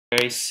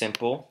Very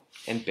simple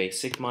and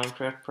basic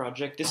Minecraft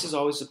project. This is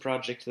always the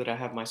project that I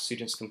have my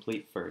students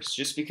complete first,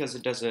 just because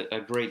it does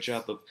a great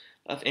job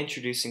of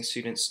introducing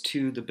students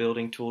to the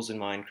building tools in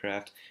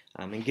Minecraft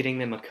and getting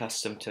them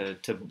accustomed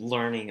to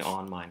learning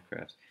on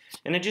Minecraft.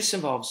 And it just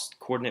involves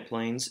coordinate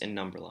planes and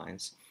number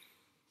lines.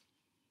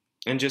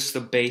 And just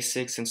the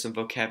basics and some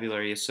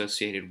vocabulary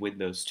associated with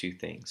those two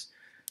things.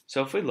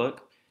 So if we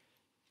look,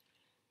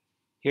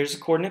 here's a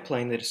coordinate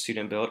plane that a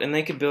student built, and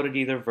they could build it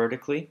either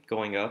vertically,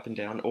 going up and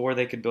down, or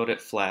they could build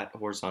it flat,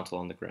 horizontal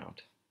on the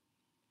ground.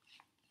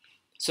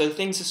 So the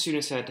things the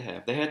students had to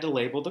have, they had to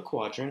label the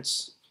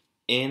quadrants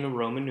in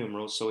Roman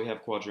numerals, so we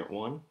have quadrant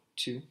 1,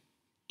 2,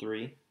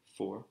 3,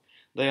 4.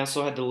 They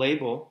also had to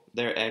label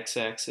their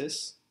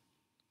x-axis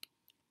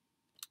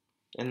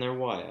and their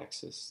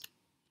y-axis.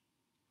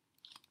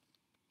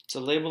 So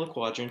label the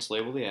quadrants,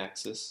 label the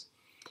axis.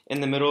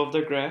 In the middle of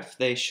their graph,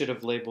 they should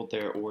have labeled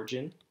their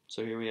origin.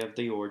 So here we have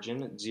the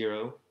origin at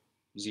 0,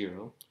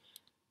 0.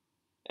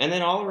 And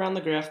then all around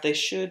the graph, they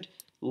should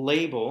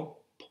label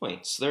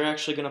points. They're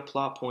actually going to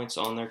plot points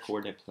on their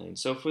coordinate plane.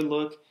 So if we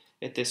look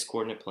at this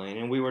coordinate plane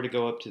and we were to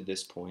go up to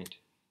this point,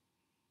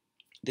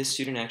 this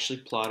student actually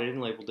plotted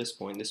and labeled this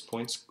point. This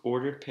point's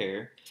ordered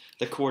pair.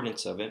 The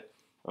coordinates of it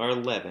are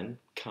 11,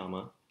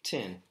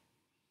 10.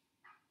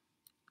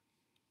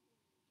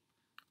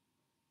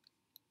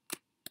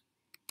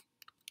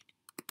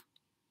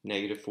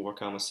 Negative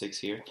 4, 6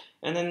 here.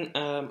 And then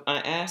I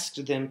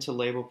asked them to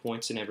label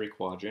points in every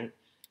quadrant.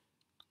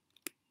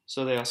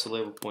 So they also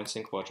label points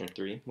in quadrant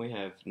 3. We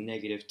have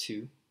negative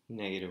 2,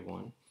 negative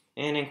 1.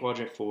 And in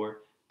quadrant 4,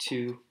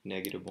 2,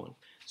 negative 1.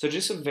 So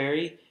just a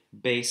very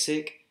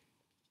basic,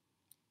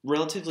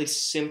 relatively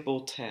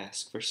simple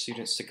task for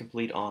students to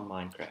complete on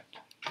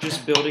Minecraft.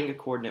 Just building a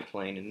coordinate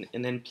plane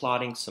and then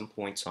plotting some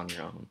points on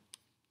your own.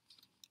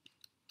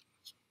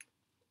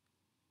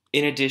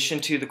 In addition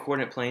to the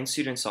coordinate plane,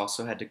 students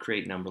also had to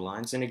create number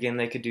lines, and again,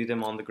 they could do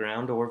them on the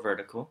ground or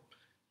vertical.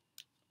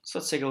 So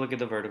let's take a look at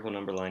the vertical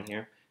number line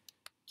here.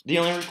 The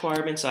only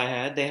requirements I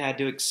had, they had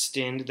to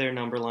extend their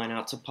number line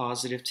out to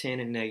positive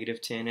 10 and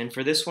negative 10, and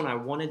for this one, I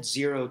wanted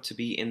 0 to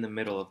be in the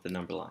middle of the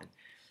number line.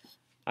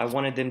 I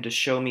wanted them to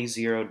show me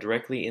 0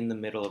 directly in the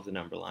middle of the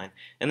number line.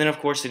 And then, of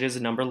course, it is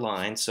a number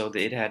line, so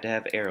it had to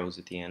have arrows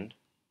at the end.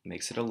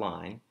 Makes it a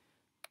line.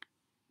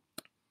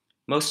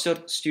 Most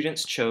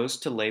students chose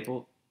to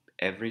label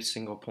every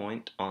single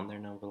point on their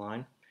number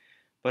line.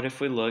 But if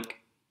we look,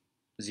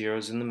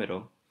 0's in the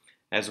middle.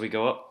 As we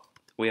go up,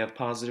 we have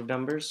positive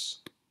numbers.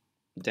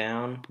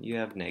 Down, you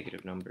have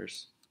negative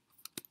numbers.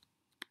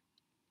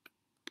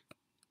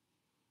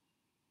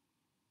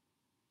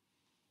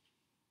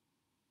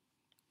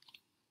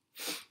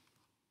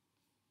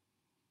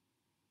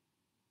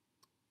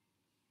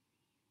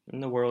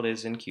 And the world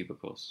is in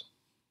cubicles.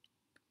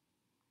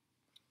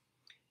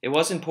 It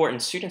was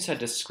important. Students had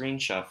to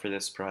screenshot for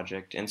this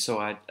project, and so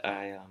I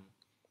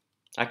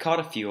caught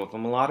a few of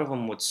them. A lot of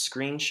them would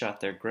screenshot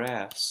their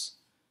graphs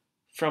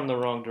from the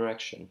wrong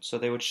direction. So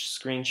they would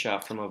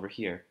screenshot from over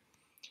here.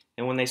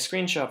 And when they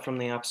screenshot from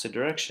the opposite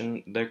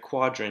direction, their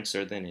quadrants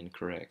are then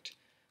incorrect.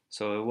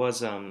 So it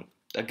was a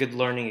good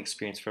learning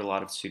experience for a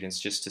lot of students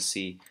just to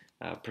see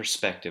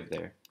perspective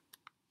there.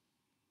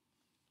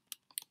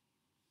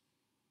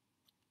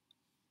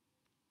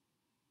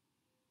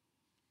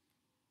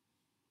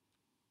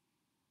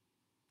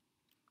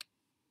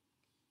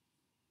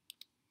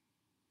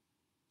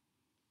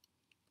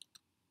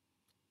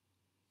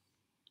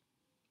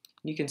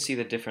 You can see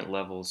the different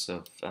levels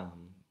of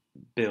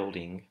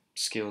building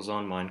skills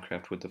on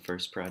Minecraft with the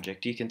first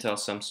project. You can tell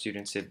some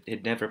students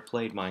had never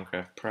played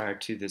Minecraft prior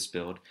to this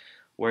build,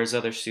 whereas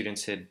other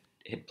students had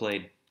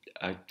played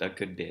a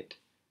good bit.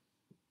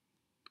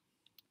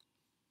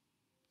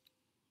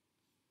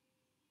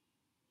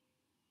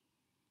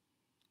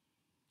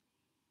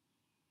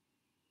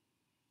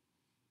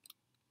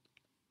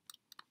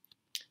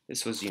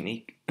 This was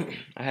unique.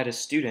 I had a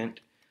student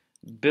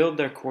build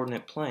their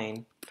coordinate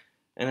plane,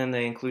 and then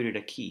they included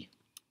a key,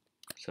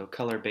 so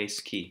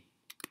color-based key.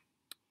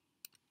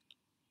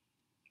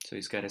 So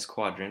he's got his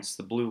quadrants.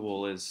 The blue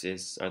wool or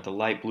the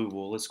light blue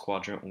wool is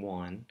quadrant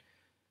 1.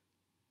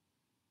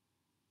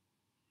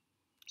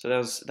 So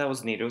that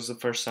was neat. It was the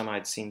first time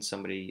I'd seen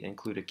somebody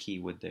include a key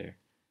with their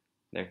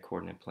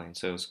coordinate plane,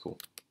 so it was cool.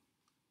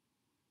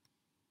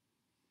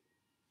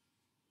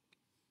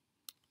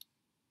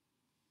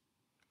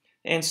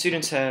 And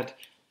students had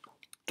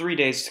 3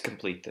 days to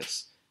complete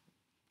this.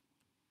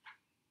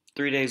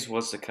 3 days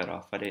was the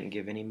cutoff. I didn't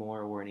give any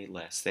more or any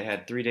less. They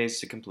had 3 days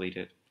to complete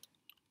it.